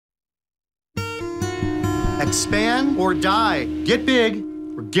Expand or die. Get big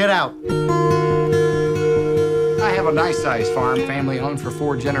or get out. I have a nice-sized farm, family-owned for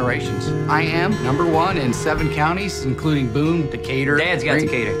 4 generations. I am #1 in 7 counties, including Boone, Decatur. Dad's got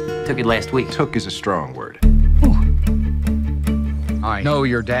Decatur. Took it last week. Took is a strong word. I know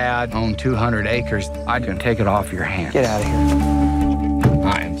your dad owned 200 acres. I can take it off your hands. Get out of here.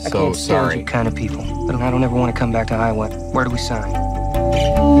 I am I so can't stand sorry. you kind of people. But I don't ever want to come back to Iowa. Where do we sign?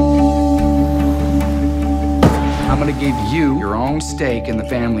 I'm gonna give you your own stake in the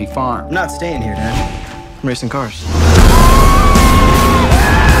family farm. I'm not staying here, Dad. I'm racing cars.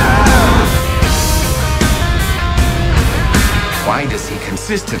 Why does he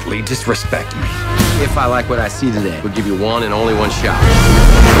consistently disrespect me? If I like what I see today, we'll give you one and only one shot.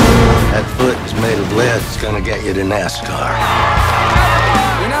 That foot is made of lead. It's gonna get you to NASCAR.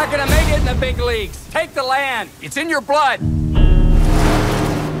 You're not gonna make it in the big leagues. Take the land. It's in your blood.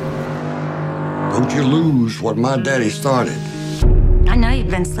 Don't you lose what my daddy started. I know you've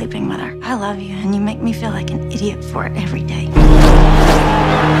been sleeping with her. I love you, and you make me feel like an idiot for it every day.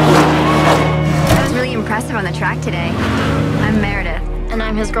 That was really impressive on the track today. I'm Meredith, and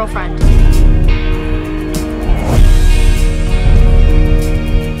I'm his girlfriend.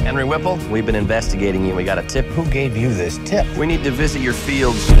 Henry Whipple, we've been investigating you. We got a tip. Who gave you this tip? We need to visit your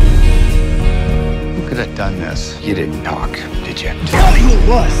fields. Who could have done this? You didn't talk, did you? Tell me who it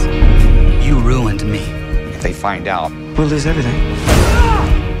was! You ruined me. If they find out, We'll lose everything.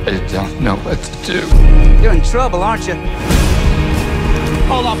 I don't know what to do. You're in trouble, aren't you?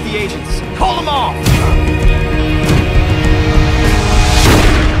 Call off the agents. Call them off!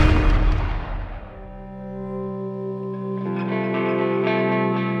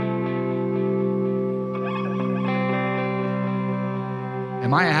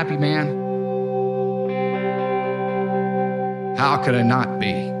 Am I a happy man? How could I not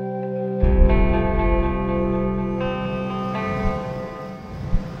be?